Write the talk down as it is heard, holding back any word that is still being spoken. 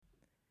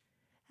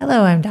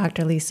Hello, I'm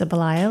Dr. Lisa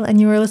Belisle, and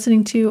you are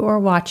listening to or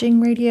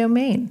watching Radio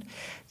Maine.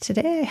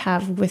 Today I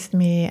have with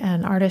me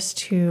an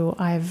artist who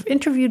I've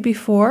interviewed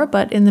before,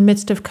 but in the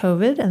midst of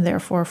COVID, and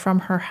therefore from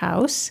her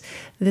house.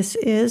 This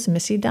is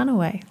Missy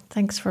Dunaway.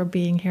 Thanks for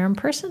being here in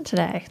person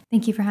today.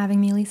 Thank you for having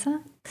me,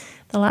 Lisa.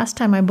 The last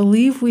time I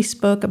believe we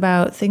spoke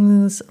about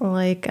things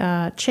like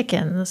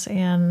chickens,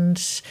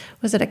 and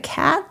was it a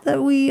cat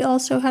that we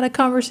also had a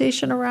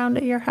conversation around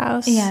at your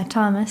house? Yeah,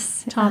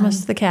 Thomas.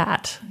 Thomas the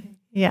cat.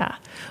 Yeah.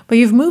 But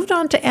you've moved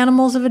on to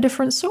animals of a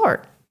different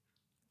sort.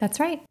 That's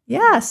right.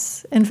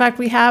 Yes. In fact,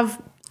 we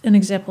have an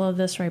example of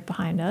this right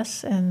behind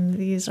us, and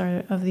these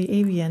are of the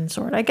avian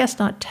sort. I guess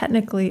not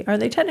technically. Are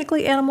they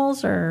technically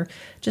animals or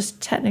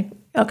just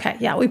Okay,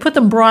 yeah, we put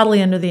them broadly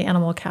under the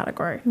animal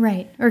category.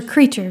 Right. Or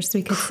creatures,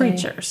 we could say.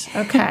 Creatures.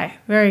 Okay,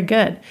 very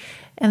good.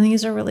 And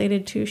these are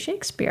related to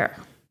Shakespeare.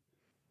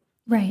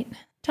 Right.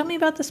 Tell me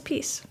about this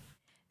piece.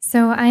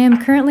 So I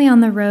am currently on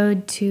the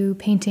road to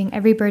painting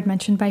every bird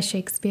mentioned by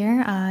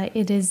Shakespeare.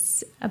 It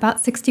is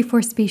about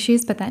 64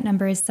 species, but that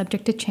number is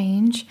subject to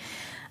change.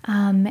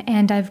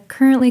 And I've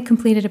currently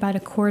completed about a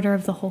quarter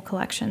of the whole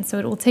collection, so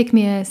it will take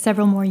me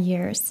several more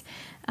years.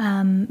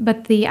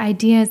 But the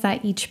idea is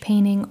that each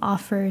painting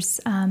offers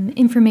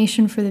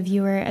information for the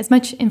viewer, as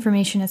much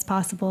information as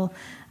possible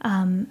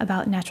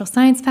about natural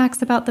science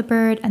facts about the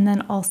bird, and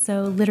then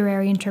also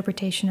literary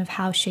interpretation of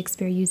how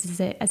Shakespeare uses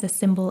it as a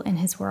symbol in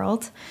his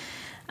world.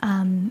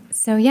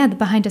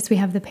 Behind us we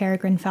have the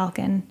peregrine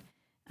falcon,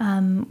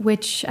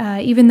 which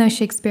even though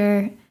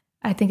Shakespeare,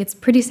 I think it's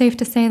pretty safe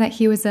to say that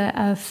he was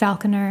a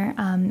falconer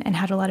and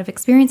had a lot of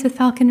experience with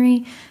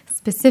falconry.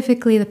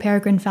 Specifically, the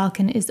peregrine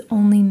falcon is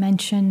only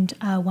mentioned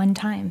one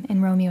time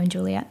in Romeo and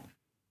Juliet.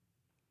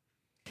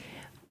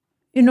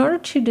 In order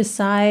to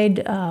decide,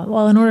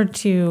 in order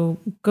to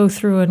go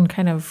through and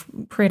kind of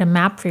create a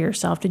map for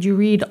yourself, did you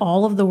read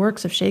all of the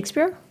works of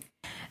Shakespeare?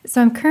 So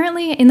I'm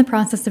currently in the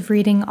process of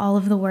reading all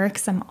of the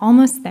works. I'm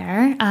almost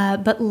there,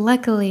 but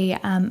luckily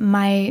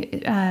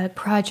my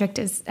project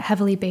is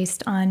heavily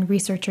based on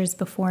researchers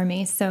before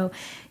me. So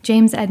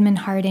James Edmund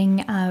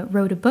Harding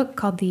wrote a book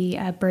called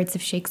The Birds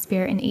of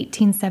Shakespeare in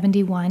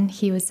 1871.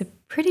 He was a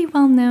pretty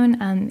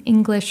well-known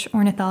English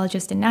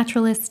ornithologist and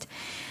naturalist,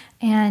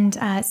 and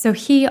so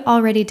he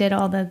already did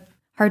all the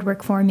hard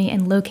work for me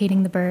in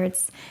locating the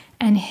birds,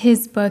 and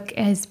his book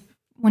is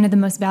one of the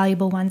most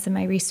valuable ones in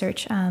my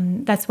research.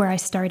 That's where I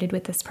started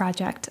with this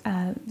project,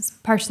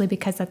 partially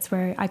because that's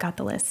where I got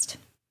the list.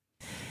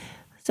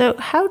 So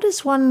how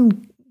does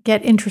one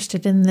get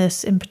interested in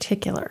this in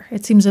particular?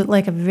 It seems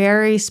like a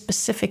very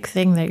specific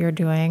thing that you're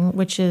doing,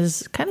 which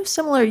is kind of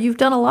similar. You've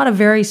done a lot of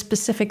very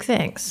specific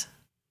things.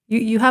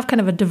 You have kind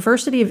of a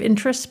diversity of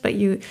interests, but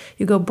you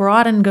go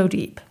broad and go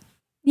deep.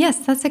 Yes,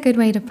 that's a good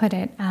way to put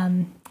it.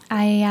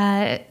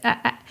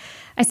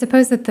 I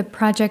suppose that the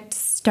project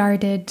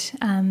started,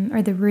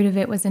 or the root of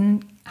it was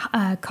in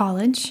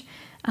college.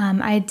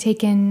 I had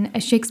taken a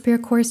Shakespeare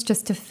course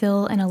just to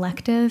fill an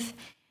elective,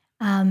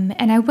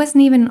 and I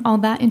wasn't even all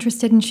that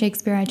interested in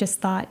Shakespeare. I just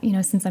thought,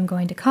 since I'm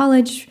going to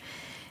college,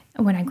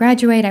 when I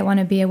graduate, I want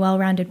to be a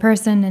well-rounded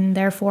person, and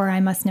therefore I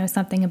must know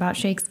something about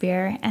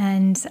Shakespeare.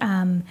 And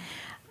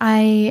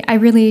I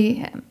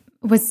really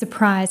was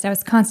surprised. I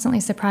was constantly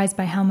surprised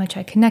by how much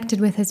I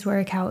connected with his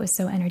work, how it was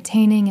so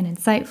entertaining and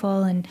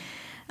insightful, and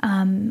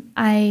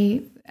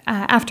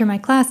after my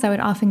class, I would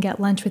often get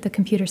lunch with a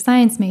computer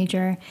science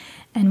major,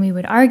 and we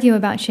would argue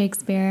about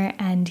Shakespeare,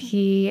 and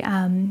he,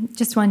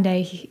 just one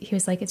day, he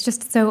was like, "It's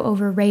just so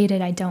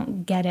overrated, I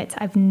don't get it.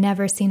 I've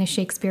never seen a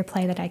Shakespeare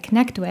play that I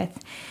connect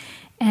with."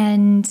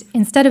 And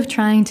instead of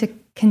trying to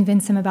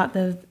convince him about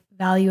the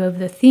value of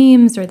the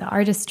themes or the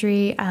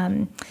artistry,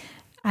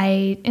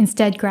 I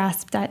instead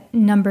grasped at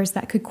numbers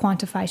that could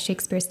quantify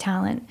Shakespeare's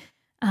talent.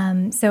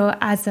 So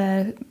as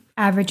a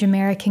average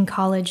American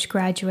college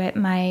graduate,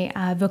 my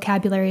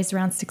vocabulary is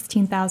around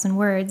 16,000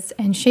 words.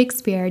 And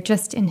Shakespeare,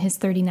 just in his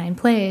 39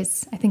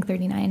 plays, I think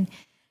 39,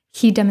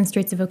 he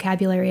demonstrates a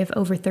vocabulary of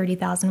over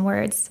 30,000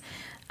 words.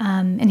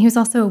 And he was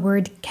also a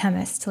word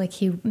chemist. Like,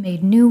 he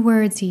made new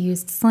words, he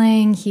used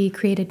slang, he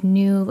created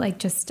new,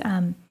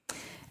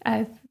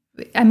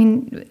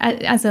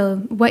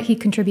 what he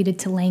contributed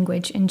to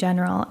language in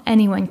general,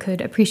 anyone could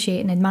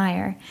appreciate and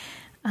admire.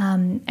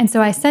 And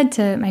so I said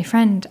to my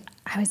friend,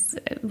 I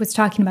was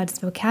talking about his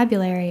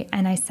vocabulary,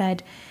 and I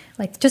said,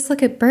 just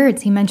look at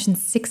birds. He mentioned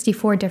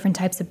 64 different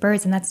types of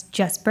birds, and that's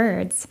just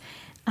birds.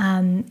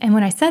 And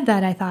when I said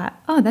that, I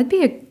thought, oh, that'd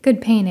be a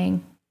good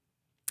painting.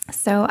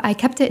 So I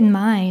kept it in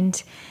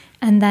mind,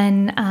 and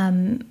then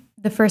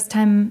the first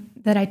time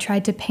that I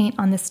tried to paint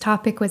on this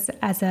topic was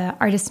as an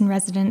artist in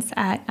residence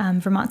at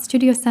Vermont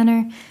Studio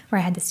Center, where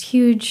I had this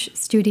huge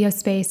studio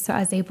space, so I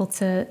was able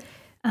to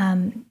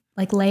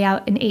lay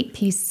out an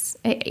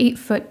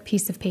 8-foot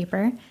piece of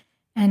paper.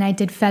 And I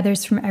did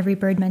feathers from every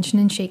bird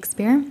mentioned in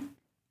Shakespeare.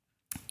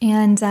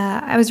 And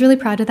I was really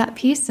proud of that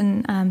piece,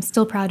 and I'm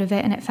still proud of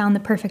it, and it found the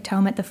perfect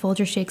home at the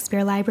Folger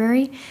Shakespeare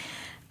Library.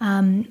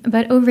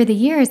 But over the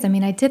years,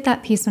 I did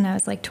that piece when I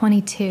was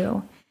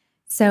 22.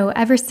 So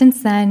ever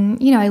since then,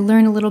 I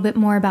learned a little bit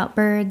more about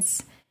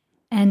birds.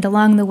 And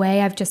along the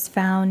way, I've just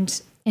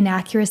found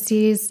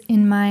inaccuracies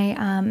in my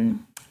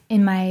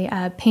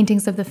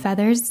paintings of the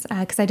feathers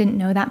because I didn't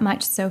know that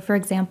much. So, for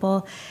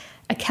example,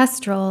 a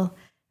kestrel,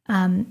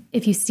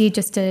 if you see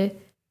just a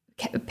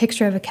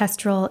picture of a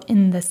kestrel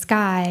in the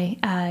sky,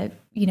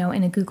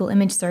 in a Google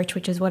image search,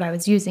 which is what I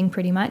was using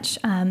pretty much,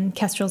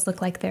 kestrels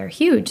look like they're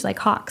huge, like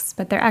hawks,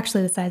 but they're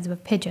actually the size of a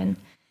pigeon.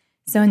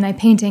 So in my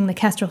painting, the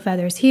kestrel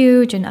feather is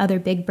huge and other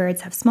big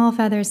birds have small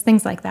feathers,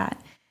 things like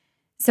that.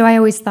 So I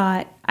always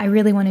thought I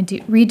really want to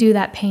redo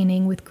that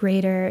painting with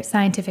greater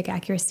scientific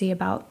accuracy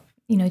about,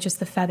 just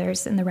the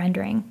feathers in the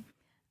rendering.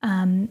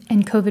 And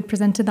COVID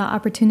presented the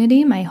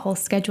opportunity. My whole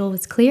schedule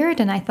was cleared,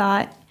 and I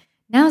thought,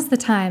 now's the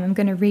time. I'm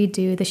going to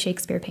redo the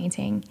Shakespeare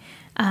painting.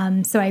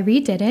 So I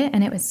redid it,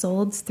 and it was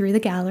sold through the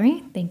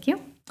gallery. Thank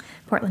you,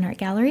 Portland Art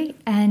Gallery.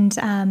 And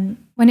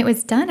when it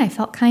was done, I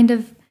felt kind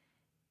of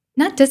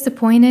not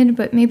disappointed,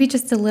 but maybe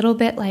just a little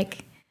bit like,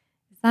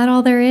 is that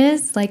all there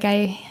is? Like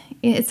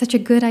it's such a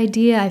good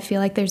idea. I feel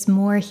like there's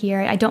more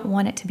here. I don't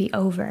want it to be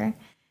over.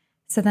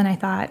 So then I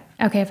thought,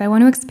 okay, if I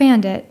want to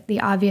expand it, the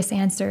obvious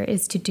answer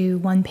is to do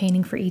one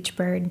painting for each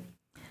bird.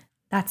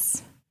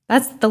 That's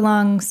the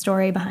long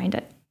story behind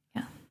it.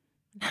 Yeah.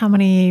 How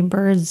many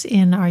birds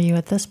in are you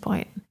at this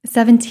point?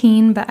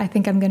 17, but I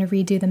think I'm going to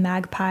redo the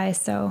magpie.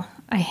 So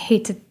I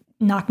hate to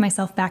knock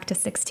myself back to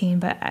 16,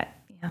 but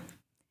yeah.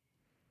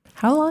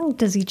 How long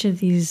does each of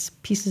these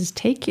pieces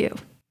take you?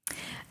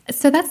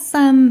 So that's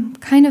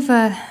kind of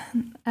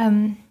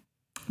a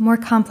more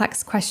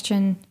complex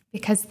question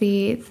because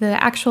the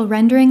actual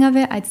rendering of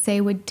it, I'd say,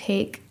 would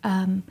take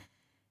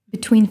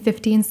between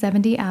 50 and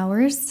 70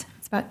 hours.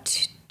 It's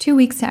about 2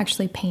 weeks to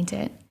actually paint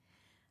it.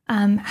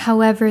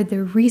 However,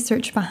 the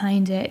research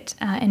behind it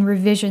and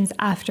revisions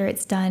after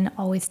it's done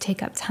always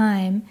take up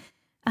time.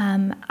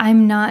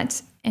 I'm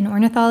not an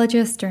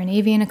ornithologist or an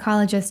avian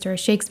ecologist or a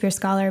Shakespeare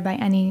scholar by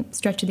any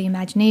stretch of the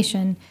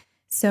imagination.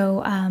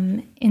 So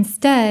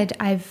instead,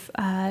 I've,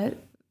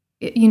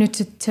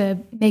 to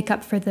make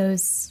up for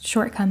those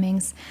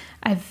shortcomings,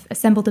 I've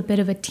assembled a bit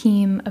of a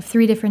team of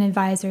 3 different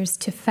advisors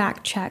to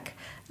fact check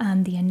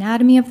the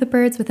anatomy of the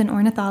birds with an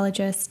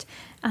ornithologist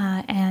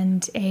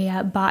and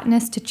a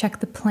botanist to check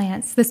the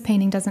plants. This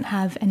painting doesn't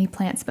have any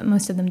plants, but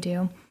most of them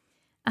do.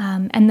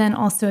 And then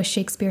also a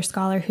Shakespeare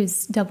scholar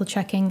who's double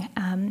checking,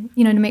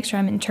 to make sure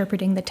I'm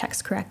interpreting the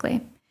text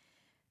correctly.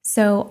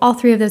 So all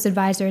 3 of those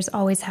advisors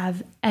always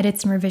have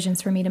edits and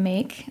revisions for me to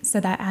make, so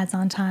that adds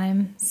on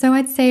time. So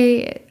I'd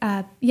say,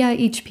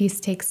 each piece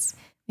takes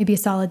maybe a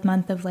solid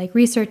month of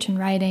research and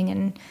writing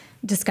and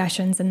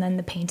discussions, and then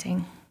the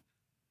painting.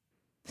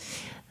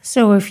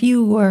 So if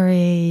you were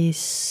a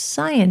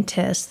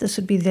scientist, this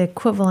would be the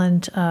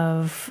equivalent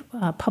of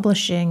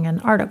publishing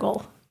an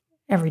article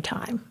every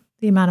time.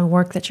 The amount of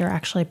work that you're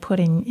actually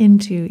putting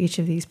into each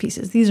of these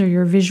pieces. These are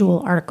your visual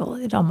article,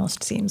 it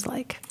almost seems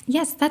like.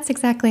 Yes, that's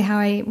exactly how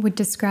I would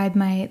describe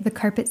the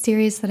carpet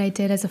series that I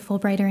did as a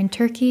Fulbrighter in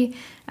Turkey.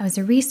 I was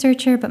a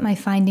researcher, but my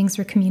findings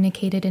were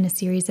communicated in a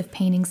series of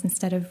paintings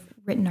instead of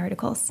written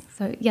articles.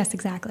 So yes,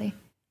 exactly.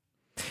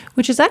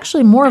 Which is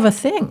actually more of a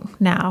thing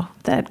now,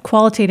 that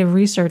qualitative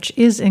research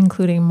is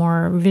including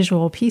more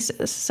visual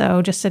pieces.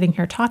 So just sitting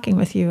here talking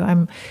with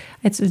you,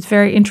 it's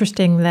very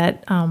interesting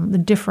that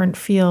the different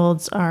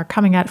fields are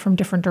coming at it from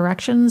different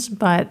directions,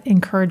 but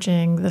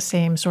encouraging the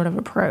same sort of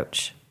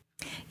approach.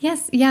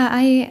 Yes, yeah,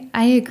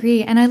 I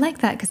agree. And I like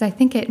that because I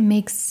think it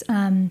makes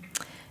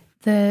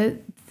the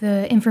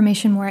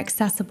information more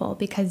accessible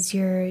because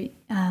you're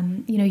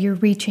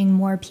reaching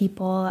more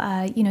people.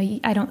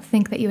 I don't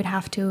think that you would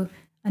have to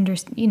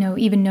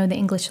even know the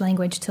English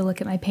language to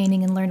look at my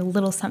painting and learn a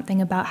little something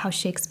about how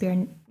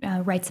Shakespeare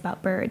writes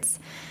about birds,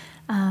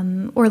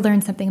 or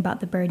learn something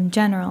about the bird in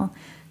general.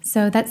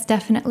 So that's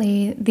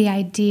definitely the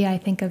idea, I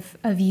think,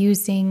 of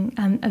using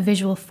a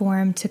visual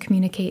form to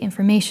communicate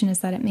information,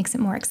 is that it makes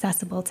it more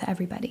accessible to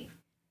everybody.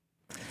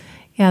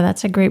 Yeah,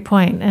 that's a great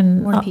point.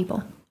 And more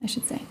people, I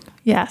should say.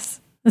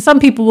 Yes. And some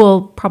people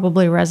will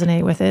probably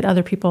resonate with it.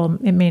 Other people,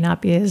 it may not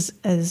be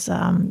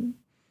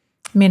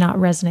may not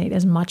resonate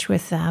as much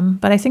with them.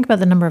 But I think about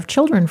the number of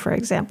children, for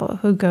example,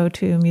 who go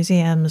to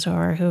museums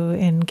or who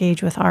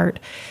engage with art.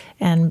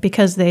 And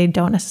because they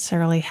don't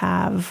necessarily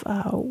have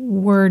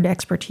word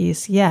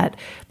expertise yet,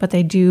 but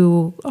they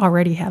do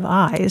already have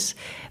eyes,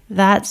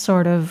 that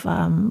sort of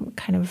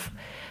kind of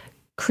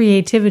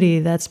creativity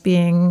that's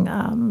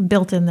being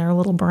built in their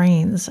little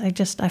brains,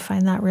 I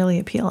find that really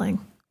appealing.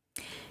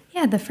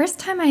 Yeah, the first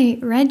time I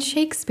read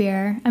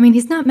Shakespeare,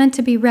 he's not meant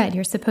to be read.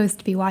 You're supposed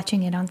to be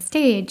watching it on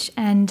stage.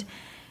 And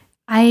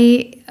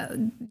I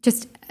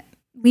just,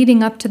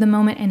 leading up to the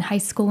moment in high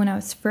school when I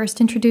was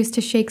first introduced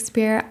to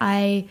Shakespeare,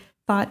 I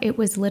thought it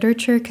was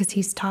literature because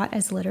he's taught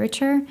as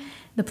literature.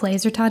 The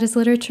plays are taught as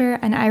literature.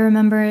 And I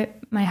remember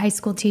my high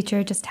school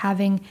teacher just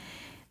having,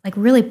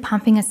 really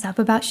pumping us up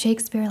about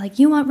Shakespeare.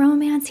 You want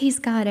romance? He's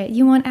got it.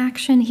 You want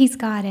action? He's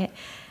got it.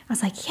 I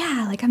was like,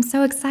 yeah, I'm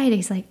so excited.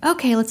 He's like,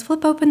 okay, let's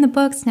flip open the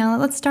books now.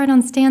 Let's start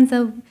on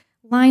stanza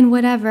line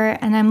whatever,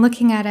 and I'm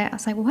looking at it. I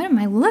was like, what am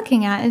I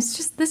looking at?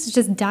 This is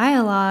just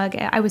dialogue.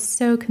 I was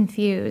so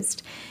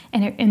confused,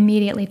 and it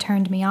immediately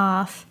turned me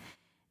off.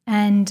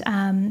 And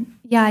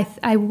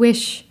I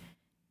wish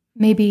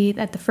maybe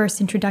that the first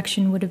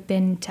introduction would have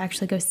been to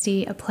actually go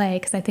see a play,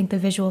 because I think the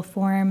visual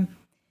form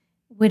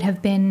would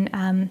have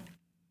been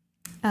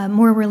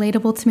more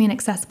relatable to me and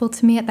accessible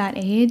to me at that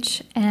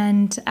age.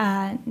 And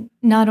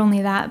not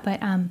only that,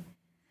 but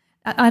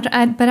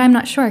I'm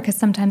not sure, because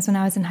sometimes when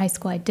I was in high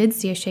school, I did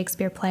see a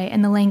Shakespeare play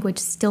and the language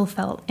still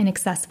felt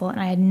inaccessible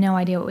and I had no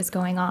idea what was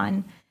going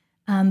on.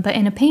 But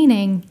in a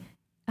painting,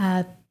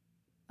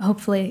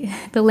 hopefully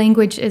the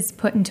language is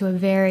put into a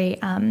very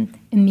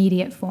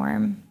immediate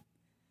form.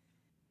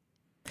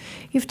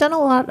 You've done a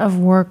lot of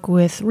work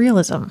with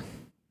realism.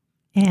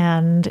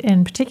 And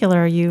in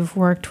particular, you've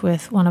worked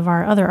with one of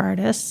our other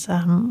artists,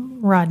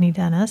 Rodney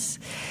Dennis.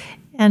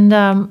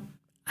 And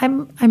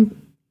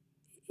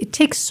it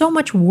takes so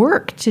much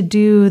work to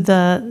do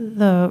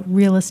the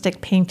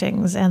realistic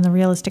paintings and the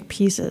realistic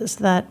pieces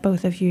that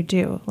both of you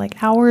do,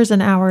 like hours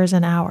and hours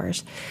and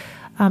hours.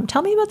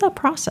 Tell me about that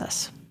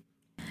process.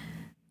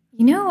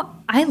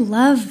 I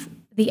love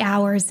the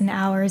hours and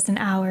hours and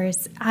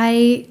hours.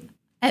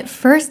 At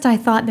first, I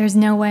thought there's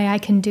no way I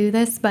can do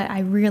this, but I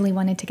really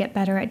wanted to get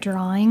better at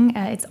drawing.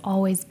 It's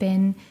always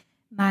been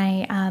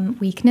my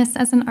weakness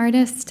as an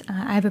artist.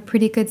 I have a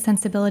pretty good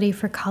sensibility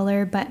for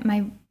color, but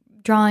my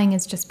drawing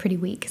is just pretty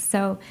weak.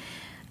 So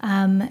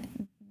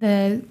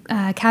the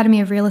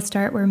Academy of Realist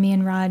Art, where me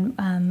and Rod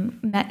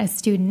met as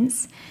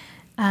students,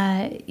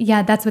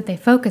 that's what they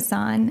focus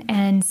on.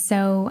 And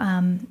so,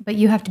 but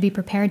you have to be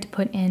prepared to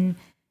put in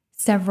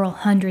several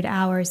hundred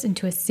hours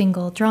into a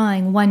single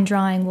drawing. One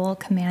drawing will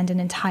command an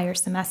entire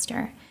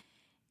semester.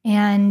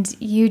 And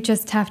you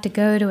just have to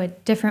go to a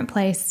different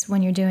place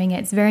when you're doing it.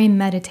 It's very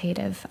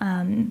meditative.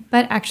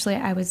 But actually,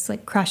 I was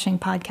like crushing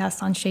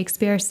podcasts on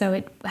Shakespeare, so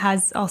it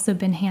has also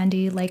been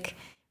handy, like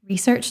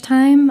research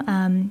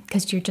time,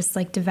 because you're just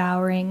like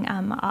devouring,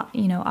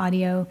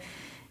 audio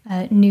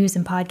news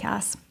and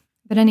podcasts.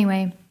 But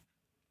anyway,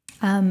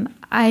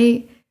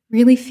 I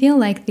really feel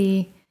like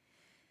the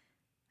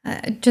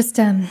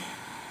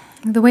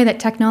way that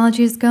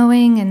technology is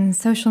going and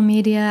social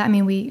media, I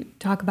mean, we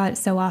talk about it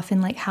so often,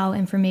 like how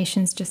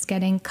information's just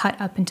getting cut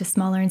up into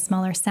smaller and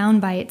smaller sound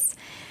bites.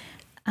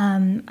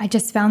 I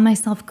just found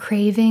myself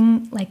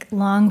craving like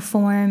long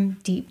form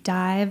deep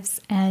dives.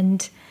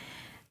 And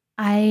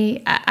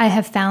I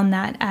have found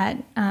that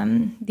at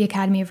the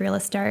Academy of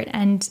Realist Art.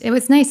 And it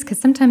was nice because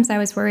sometimes I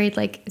was worried,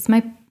 like, is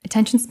my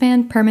attention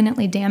span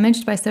permanently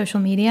damaged by social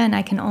media and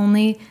I can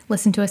only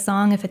listen to a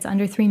song if it's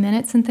under 3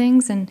 minutes and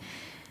things? And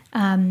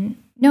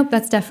nope,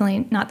 that's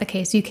definitely not the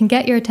case. You can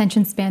get your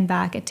attention span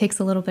back. It takes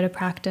a little bit of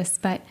practice,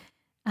 but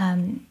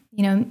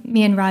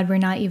me and Rod were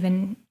not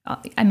even,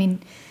 I'd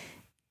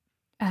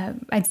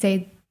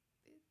say,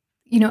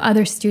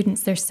 other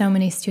students, there's so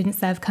many students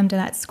that have come to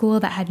that school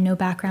that had no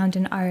background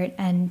in art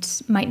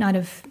and might not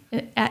have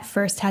at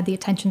first had the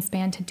attention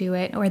span to do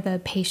it, or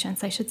the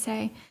patience, I should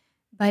say.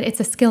 But it's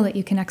a skill that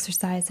you can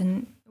exercise.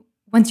 And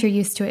once you're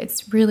used to it,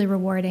 it's really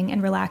rewarding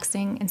and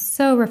relaxing and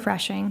so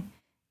refreshing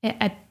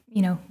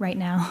right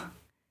now.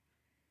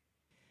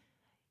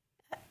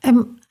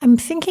 I'm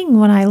thinking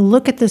when I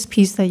look at this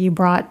piece that you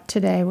brought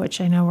today,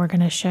 which I know we're going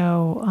to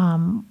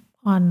show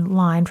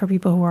online for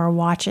people who are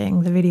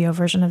watching the video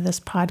version of this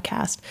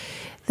podcast,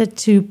 that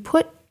to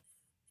put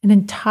an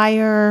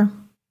entire,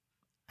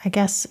 I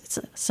guess it's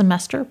a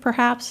semester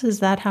perhaps, is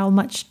that how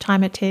much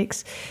time it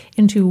takes,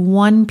 into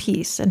one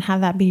piece and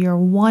have that be your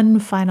one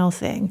final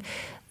thing,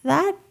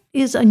 that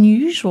is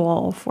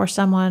unusual for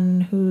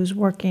someone who's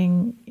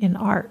working in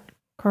art,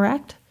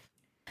 correct?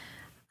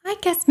 I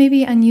guess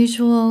maybe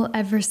unusual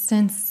ever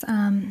since,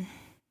 I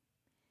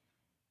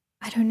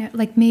don't know,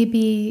 like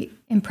maybe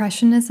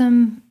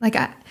Impressionism. Like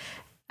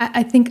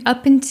I think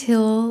up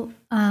until,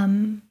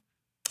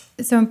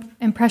 so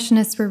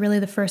Impressionists were really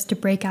the first to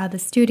break out of the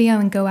studio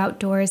and go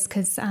outdoors,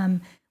 because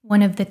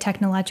one of the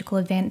technological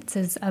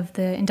advances of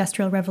the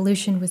Industrial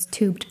Revolution was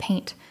tubed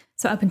paint.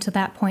 So up until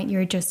that point,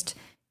 you're just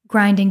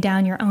grinding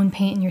down your own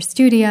paint in your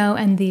studio,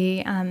 and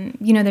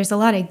there's a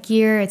lot of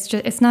gear.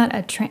 It's not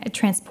a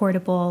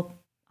transportable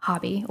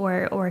hobby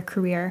or a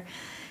career.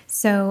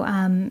 So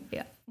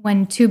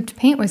when tubed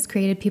paint was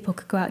created, people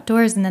could go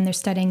outdoors, and then they're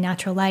studying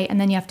natural light, and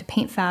then you have to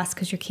paint fast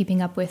because you're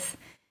keeping up with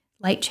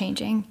light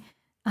changing.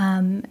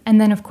 And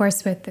then, of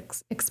course, with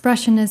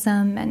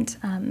Expressionism, and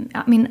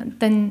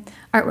then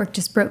artwork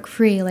just broke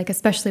free, like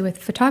especially with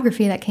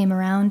photography that came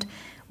around.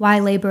 Why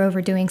labor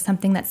over doing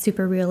something that's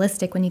super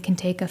realistic when you can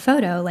take a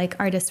photo? Like,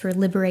 artists were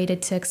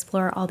liberated to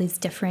explore all these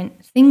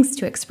different things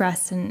to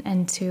express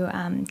and to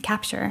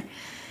capture.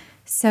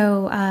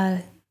 So,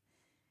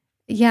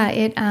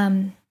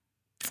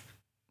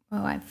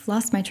 I've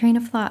lost my train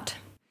of thought.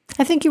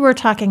 I think you were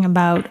talking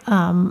about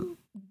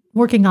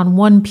working on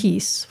one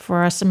piece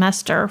for a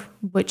semester,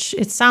 which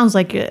it sounds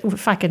like,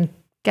 if I can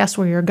guess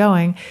where you're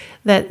going,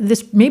 that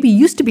this maybe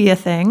used to be a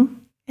thing,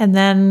 and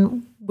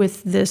then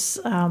with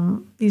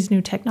these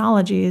new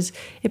technologies,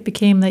 it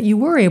became that you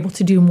were able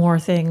to do more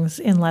things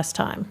in less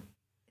time.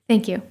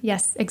 Thank you.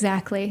 Yes,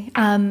 exactly.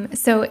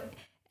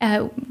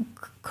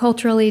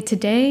 Culturally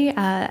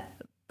today,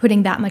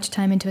 putting that much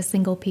time into a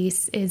single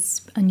piece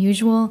is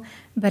unusual,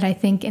 but I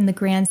think in the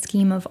grand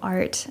scheme of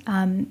art,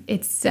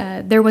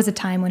 there was a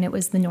time when it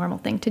was the normal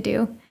thing to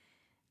do.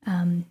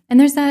 And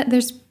there's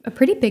a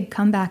pretty big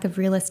comeback of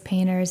realist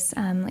painters,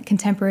 like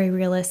contemporary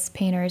realist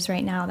painters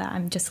right now that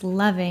I'm just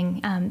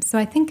loving. So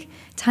I think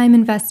time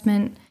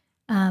investment,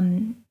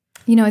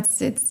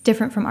 it's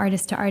different from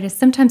artist to artist.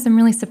 Sometimes I'm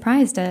really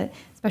surprised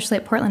especially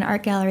at Portland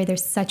Art Gallery,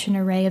 there's such an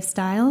array of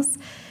styles.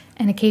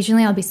 And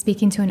occasionally I'll be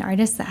speaking to an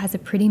artist that has a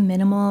pretty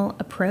minimal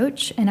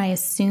approach, and I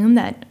assume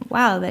that,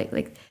 wow, they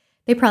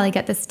probably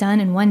get this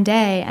done in one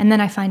day. And then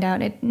I find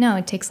out it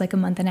takes like a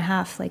month and a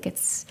half. Like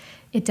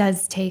it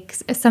does take,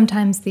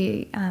 sometimes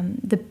the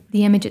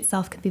image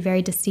itself could be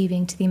very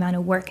deceiving to the amount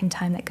of work and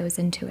time that goes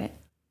into it.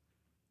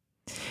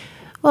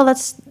 Well,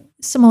 that's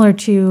similar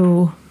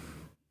to,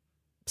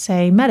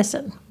 say,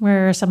 medicine,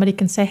 where somebody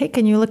can say, hey,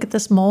 can you look at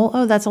this mole?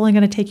 Oh, that's only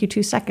going to take you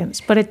 2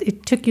 seconds. But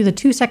it took you the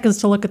 2 seconds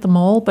to look at the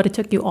mole, but it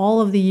took you all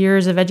of the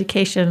years of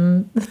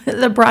education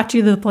that brought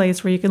you to the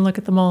place where you can look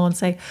at the mole and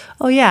say,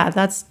 oh yeah,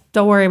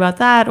 don't worry about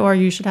that, or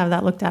you should have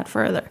that looked at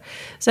further.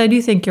 So I do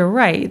think you're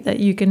right that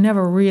you can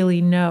never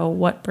really know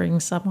what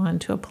brings someone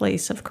to a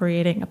place of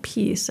creating a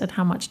piece and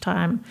how much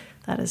time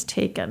that has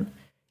taken.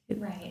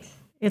 Right.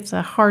 It's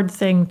a hard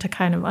thing to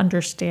kind of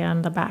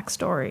understand the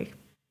backstory.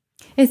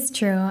 It's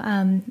true.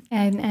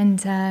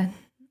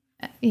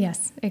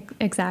 Yes,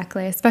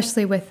 exactly.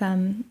 Especially with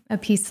a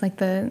piece like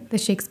the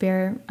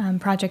Shakespeare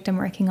project I'm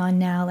working on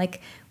now.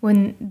 Like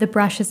when the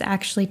brush is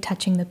actually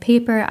touching the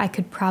paper, I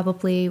could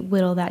probably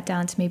whittle that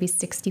down to maybe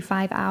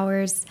 65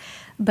 hours.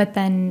 But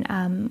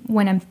then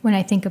when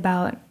I think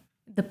about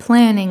the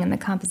planning and the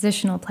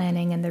compositional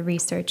planning and the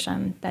research,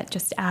 that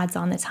just adds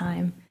on the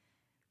time.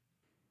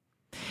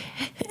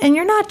 And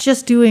you're not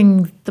just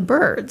doing the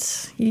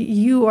birds.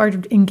 You are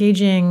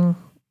engaging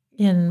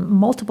in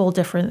multiple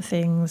different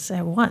things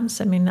at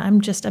once. I mean,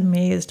 I'm just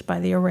amazed by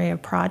the array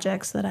of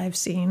projects that I've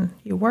seen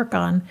you work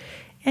on.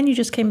 And you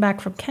just came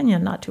back from Kenya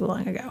not too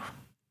long ago.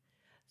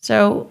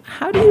 So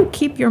how do you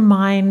keep your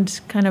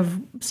mind kind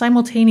of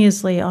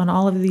simultaneously on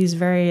all of these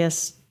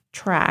various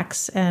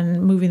tracks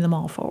and moving them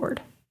all forward?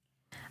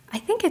 I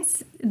think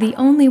it's the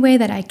only way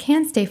that I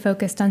can stay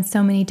focused on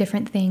so many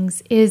different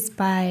things is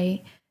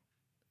by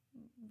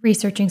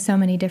researching so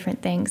many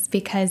different things,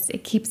 because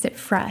it keeps it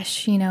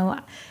fresh.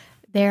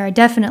 There are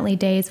definitely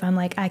days when I'm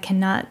like, I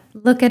cannot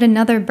look at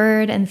another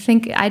bird and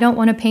think I don't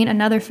want to paint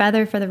another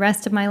feather for the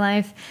rest of my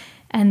life.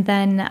 And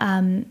then,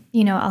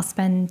 I'll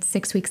spend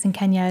 6 weeks in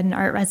Kenya at an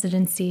art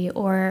residency,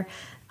 or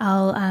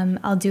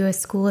I'll do a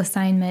school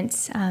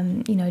assignment,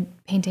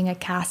 painting a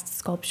cast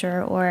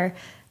sculpture, or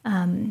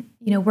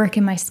work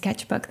in my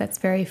sketchbook that's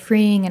very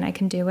freeing and I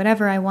can do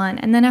whatever I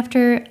want. And then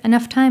after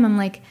enough time, I'm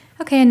like,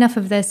 okay, enough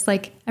of this.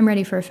 Like, I'm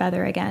ready for a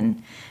feather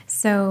again.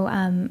 So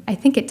I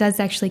think it does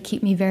actually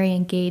keep me very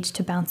engaged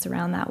to bounce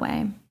around that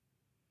way.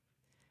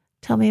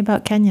 Tell me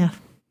about Kenya.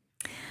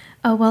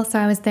 Oh, well, so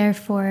I was there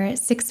for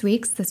 6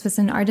 weeks. This was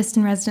an artist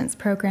in residence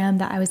program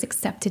that I was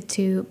accepted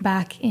to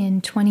back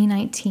in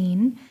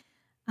 2019.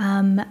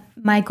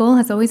 My goal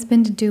has always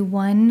been to do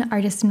one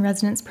artist in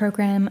residence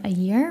program a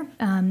year,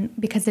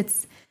 because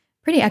it's a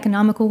pretty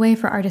economical way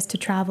for artists to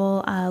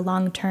travel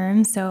long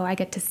term. So I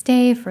get to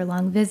stay for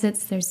long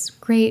visits. There's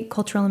great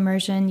cultural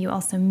immersion. You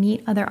also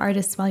meet other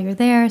artists while you're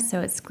there.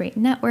 So it's great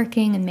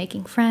networking and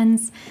making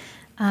friends.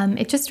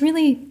 It just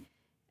really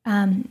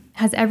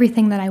has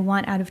everything that I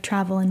want out of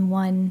travel in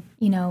one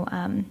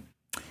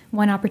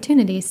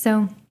opportunity.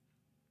 So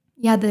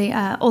yeah, the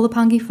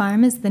Olapangi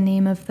Farm is the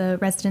name of the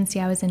residency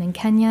I was in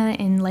Kenya,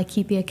 in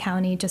Laikipia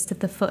County, just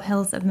at the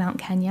foothills of Mount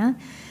Kenya.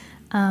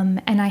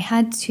 And I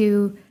had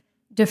to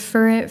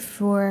defer it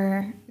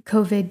for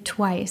COVID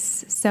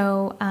twice.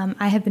 So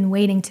I have been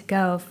waiting to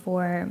go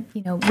for,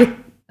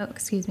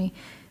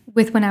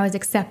 with when I was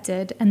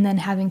accepted, and then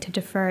having to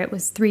defer it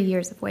was 3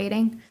 years of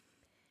waiting.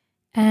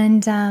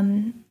 And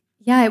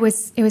it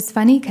was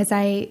funny because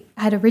I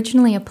had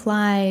originally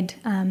applied.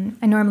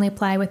 I normally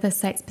apply with a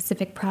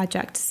site-specific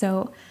project,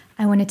 so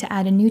I wanted to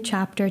add a new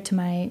chapter to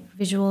my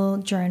visual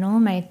journal,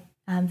 my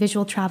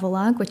visual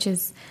travelogue, which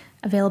is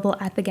available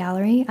at the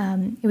gallery.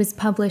 It was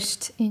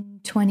published in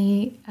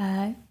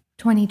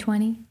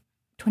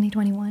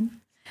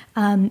 2021,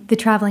 The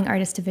Traveling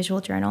Artist, a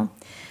Visual Journal.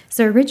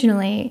 So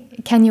originally,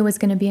 Kenya was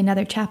going to be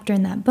another chapter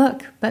in that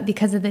book, but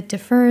because of the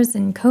defers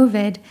and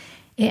COVID,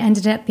 it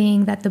ended up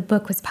being that the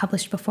book was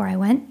published before I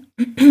went.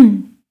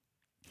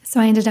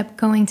 So I ended up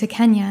going to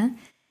Kenya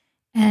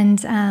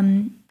and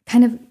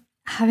kind of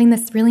having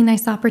this really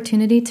nice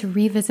opportunity to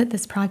revisit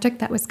this project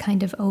that was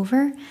kind of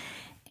over.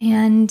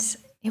 And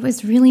it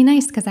was really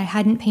nice because I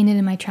hadn't painted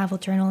in my travel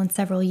journal in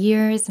several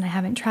years, and I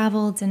haven't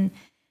traveled. And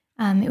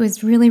it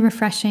was really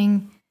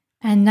refreshing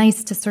and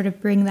nice to sort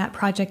of bring that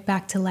project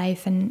back to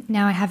life. And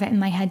now I have it in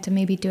my head to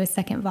maybe do a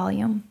second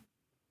volume.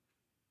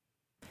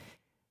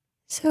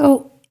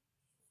 So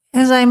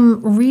As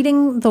I'm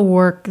reading the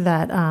work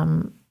that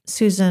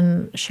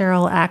Susan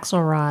Cheryl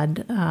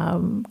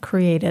Axelrod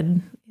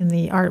created in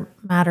the Art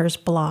Matters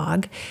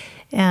blog,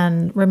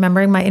 and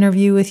remembering my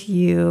interview with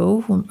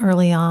you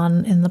early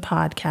on in the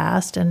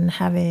podcast, and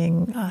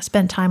having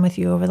spent time with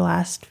you over the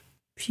last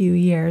few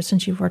years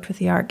since you've worked with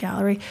the art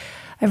gallery,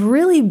 I've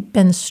really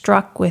been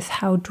struck with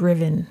how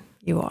driven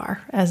you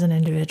are as an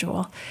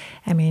individual.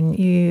 I mean,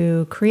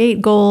 you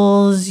create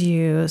goals,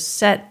 you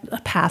set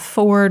a path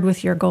forward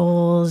with your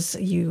goals,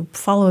 you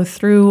follow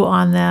through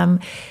on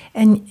them,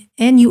 and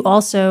you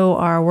also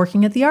are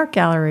working at the art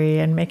gallery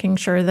and making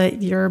sure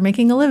that you're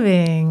making a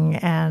living.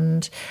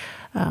 And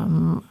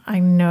I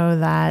know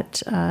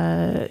that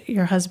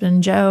your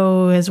husband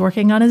Joe is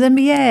working on his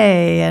MBA,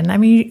 and I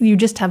mean, you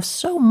just have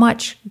so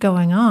much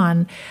going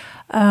on.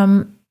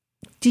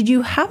 Did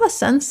you have a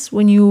sense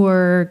when you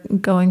were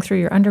going through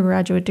your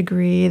undergraduate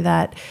degree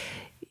that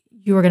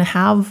you were going to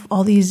have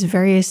all these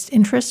various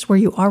interests? Were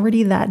you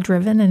already that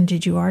driven, and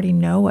did you already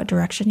know what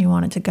direction you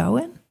wanted to go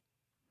in?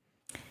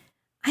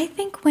 I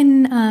think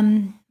when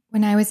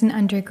I was an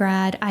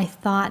undergrad, I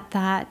thought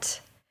that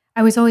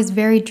I was always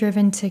very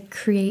driven to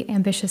create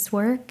ambitious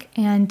work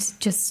and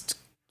just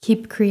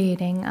keep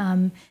creating.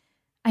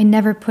 I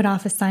never put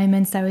off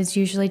assignments. I was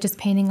usually just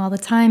painting all the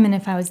time. And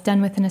if I was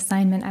done with an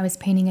assignment, I was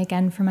painting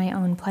again for my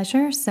own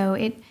pleasure. So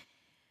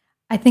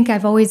I think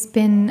I've always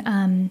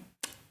been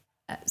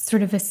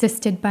sort of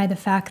assisted by the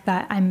fact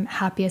that I'm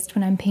happiest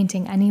when I'm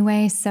painting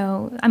anyway.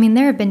 So, I mean,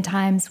 there have been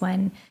times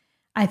when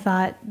I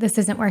thought this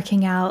isn't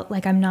working out.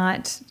 Like I'm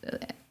not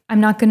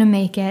going to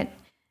make it,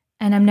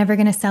 and I'm never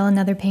going to sell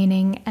another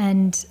painting,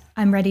 and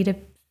I'm ready to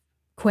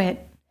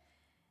quit.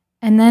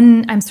 And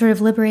then I'm sort of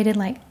liberated,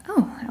 like,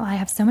 oh, well, I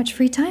have so much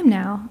free time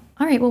now.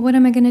 All right, well, what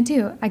am I going to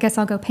do? I guess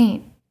I'll go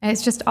paint. And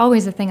it's just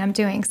always a thing I'm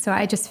doing. So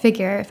I just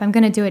figure if I'm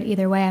going to do it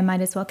either way, I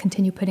might as well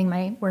continue putting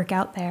my work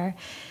out there.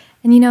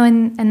 And,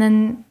 and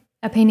then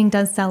a painting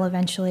does sell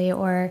eventually,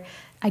 or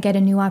I get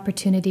a new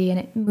opportunity and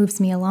it moves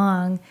me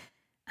along.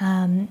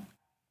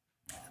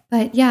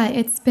 But yeah,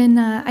 it's been,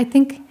 I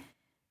think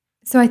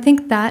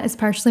that is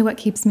partially what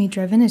keeps me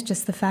driven, is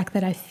just the fact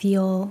that I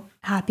feel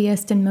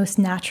happiest and most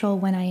natural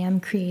when I am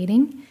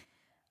creating.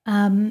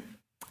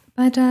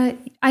 But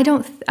I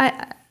don't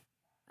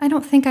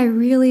think I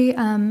really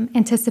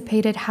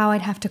anticipated how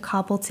I'd have to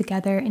cobble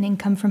together an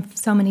income from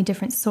so many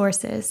different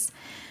sources.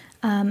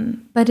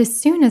 But as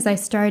soon as I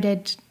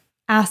started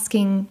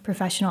asking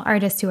professional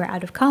artists who are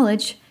out of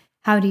college,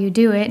 how do you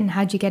do it and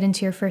how'd you get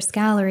into your first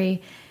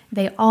gallery,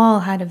 they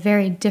all had a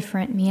very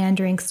different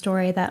meandering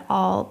story. That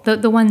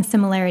the one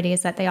similarity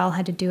is that they all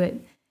had to do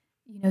it,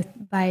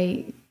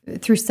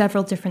 through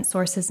several different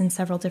sources and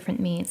several different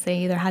means. They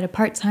either had a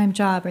part-time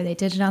job, or they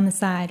did it on the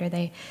side, or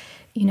they,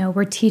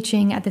 were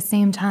teaching at the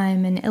same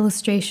time in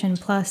illustration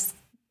plus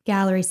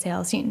gallery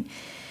sales.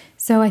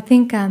 So I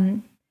think,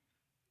 the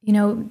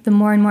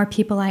more and more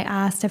people I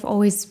asked, I've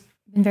always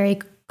been very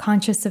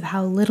conscious of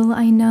how little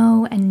I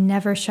know, and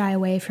never shy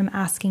away from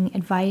asking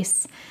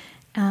advice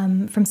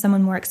from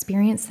someone more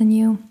experienced than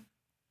you.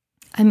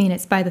 I mean,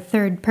 it's by the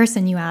third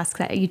person you ask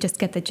that you just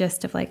get the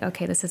gist of like,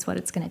 okay, this is what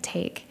it's going to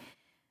take.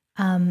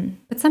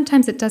 But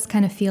sometimes it does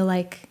kind of feel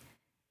like,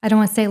 I don't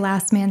want to say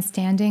last man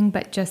standing,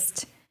 but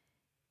just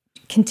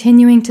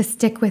continuing to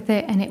stick with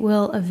it, and it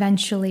will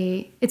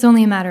eventually, it's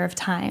only a matter of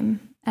time.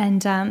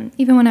 And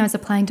even when I was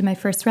applying to my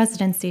first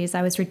residencies,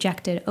 I was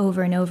rejected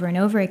over and over and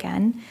over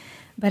again.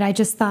 But I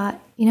just thought,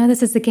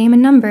 this is the game of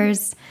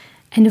numbers,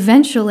 and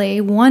eventually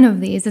one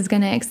of these is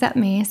going to accept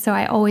me. So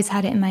I always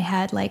had it in my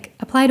head, like,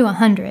 apply to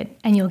 100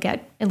 and you'll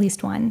get at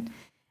least one.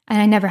 And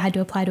I never had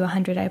to apply to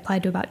 100. I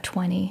applied to about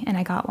 20 and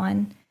I got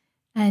one.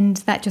 And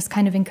that just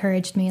kind of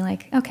encouraged me,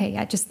 like, okay,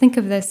 yeah, just think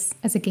of this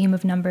as a game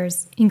of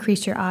numbers.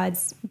 Increase your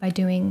odds by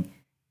doing,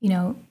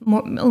 a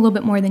little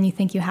bit more than you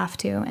think you have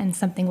to, and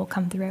something will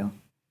come through.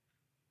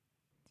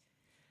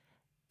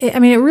 I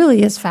mean, it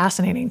really is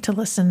fascinating to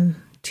listen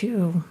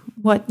to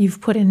what you've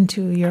put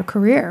into your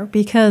career,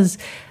 because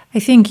I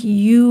think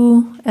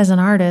you, as an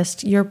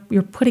artist, you're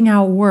putting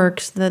out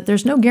works that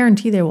there's no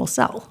guarantee they will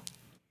sell.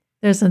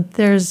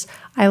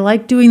 I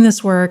like doing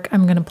this work.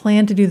 I'm going to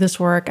plan to do this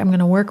work. I'm going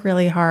to work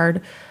really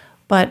hard,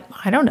 but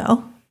I don't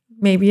know.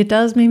 Maybe it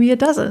does, maybe it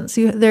doesn't.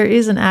 So there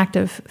is an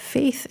active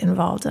faith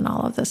involved in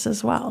all of this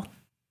as well.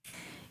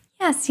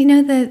 Yes,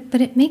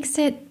 but it makes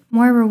it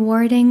more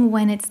rewarding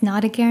when it's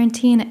not a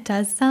guarantee and it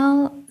does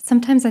sell.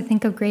 Sometimes I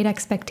think of Great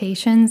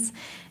Expectations,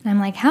 and I'm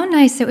like, how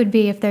nice it would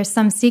be if there's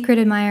some secret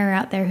admirer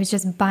out there who's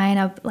just buying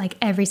up like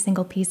every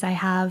single piece I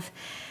have,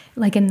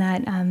 like in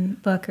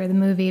that book or the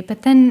movie.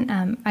 But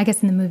then I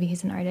guess in the movie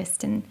he's an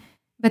artist.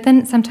 But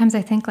then sometimes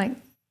I think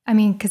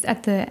because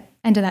at the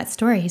end of that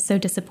story, he's so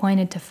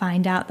disappointed to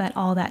find out that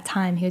all that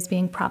time he was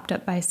being propped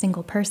up by a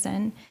single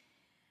person.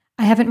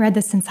 I haven't read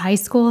this since high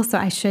school, so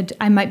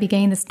I might be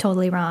getting this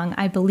totally wrong.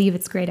 I believe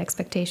it's Great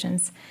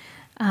Expectations.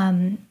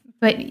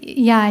 But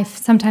yeah,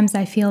 sometimes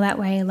I feel that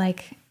way,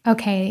 like,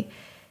 okay,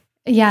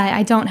 yeah,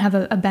 I don't have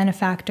a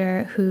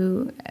benefactor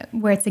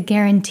where it's a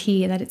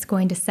guarantee that it's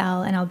going to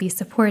sell and I'll be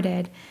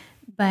supported.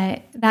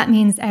 But that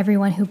means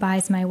everyone who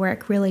buys my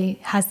work really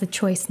has the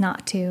choice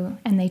not to,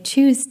 and they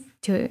choose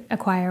to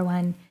acquire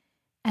one.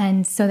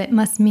 And so that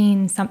must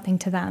mean something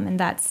to them. And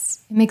it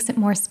makes it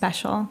more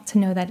special to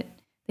know that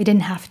they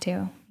didn't have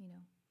to.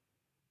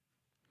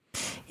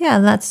 Yeah,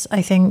 that's,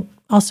 I think,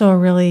 also a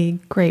really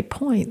great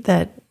point,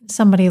 that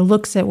somebody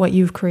looks at what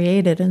you've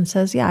created and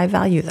says, yeah, I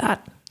value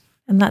that.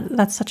 And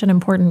that's such an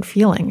important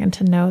feeling, and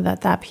to know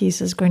that that piece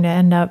is going to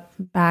end up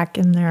back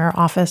in their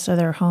office or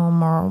their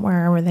home or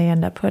wherever they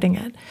end up putting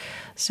it.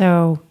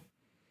 So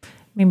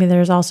maybe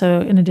there's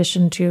also, in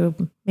addition to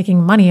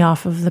making money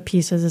off of the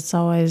pieces, it's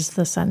always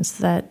the sense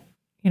that,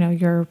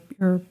 you're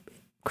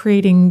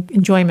creating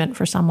enjoyment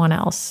for someone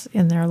else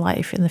in their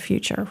life in the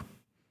future.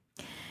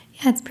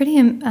 Yeah, it's pretty,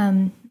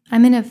 I'm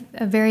in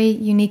a very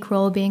unique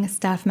role being a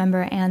staff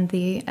member and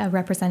the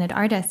represented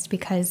artist,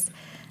 because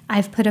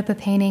I've put up a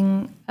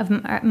painting of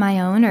my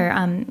own, or,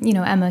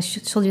 Emma,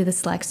 she'll do the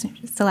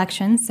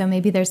selection. So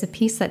maybe there's a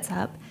piece that's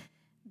up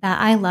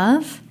that I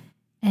love,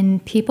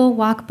 and people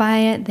walk by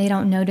it, they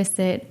don't notice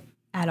it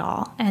at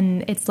all.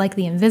 And it's like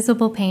the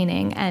invisible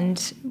painting,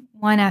 and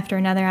one after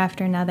another,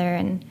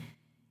 and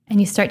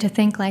you start to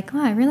think like,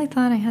 oh, I really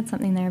thought I had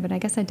something there, but I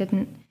guess I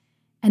didn't.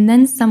 And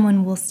then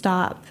someone will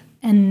stop,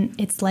 and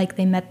it's like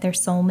they met their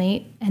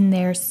soulmate, and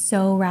they're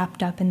so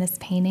wrapped up in this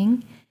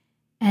painting.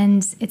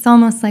 And it's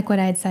almost like what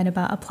I had said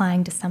about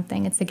applying to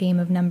something. It's a game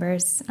of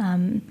numbers.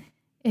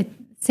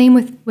 Same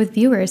with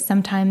viewers.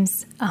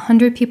 Sometimes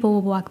 100 people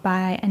will walk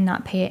by and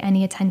not pay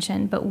any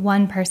attention, but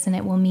one person,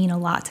 it will mean a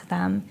lot to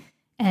them.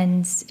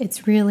 And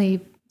it's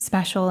really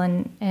special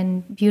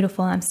and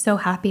beautiful. I'm so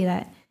happy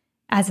that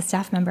as a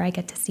staff member, I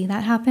get to see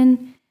that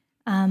happen.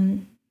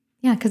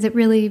 Because it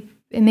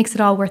makes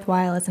it all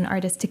worthwhile as an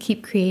artist to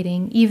keep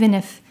creating, even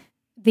if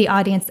the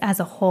audience as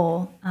a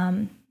whole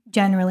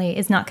generally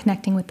is not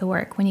connecting with the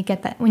work. When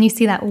you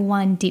see that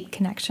one deep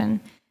connection,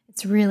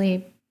 it's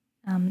really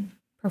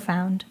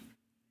profound.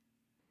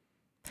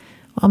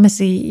 Well,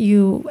 Missy,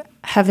 you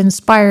have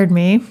inspired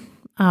me,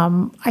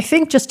 I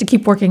think, just to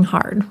keep working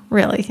hard,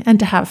 really, and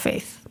to have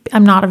faith.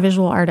 I'm not a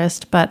visual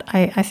artist, but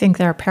I think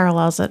there are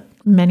parallels that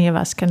many of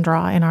us can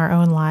draw in our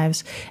own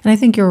lives. And I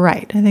think you're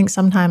right. I think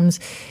sometimes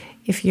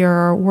if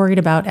you're worried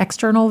about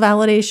external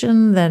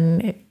validation,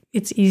 then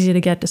it's easy to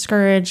get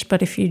discouraged.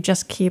 But if you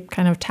just keep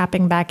kind of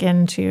tapping back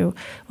into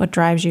what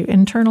drives you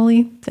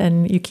internally,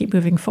 then you keep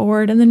moving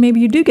forward. And then maybe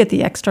you do get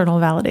the external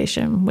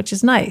validation, which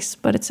is nice,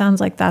 but it sounds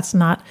like that's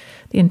not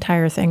the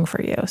entire thing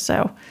for you.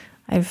 So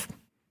I've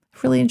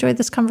really enjoyed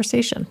this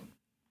conversation.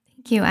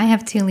 Thank you. I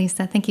have too,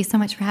 Lisa. Thank you so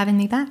much for having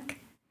me back.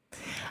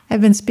 I've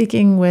been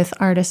speaking with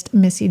artist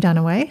Missy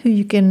Dunaway, who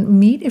you can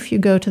meet if you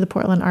go to the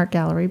Portland Art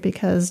Gallery,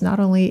 because not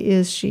only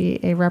is she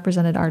a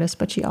represented artist,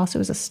 but she also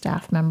is a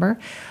staff member.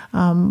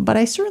 But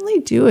I certainly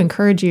do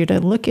encourage you to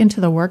look into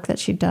the work that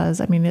she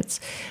does. I mean, it's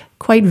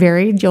quite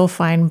varied. You'll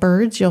find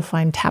birds, you'll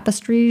find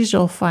tapestries,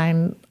 you'll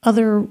find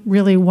other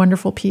really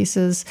wonderful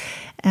pieces.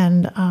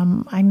 And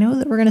I know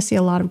that we're going to see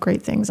a lot of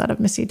great things out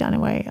of Missy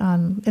Dunaway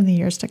in the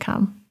years to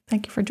come.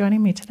 Thank you for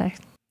joining me today.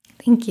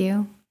 Thank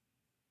you.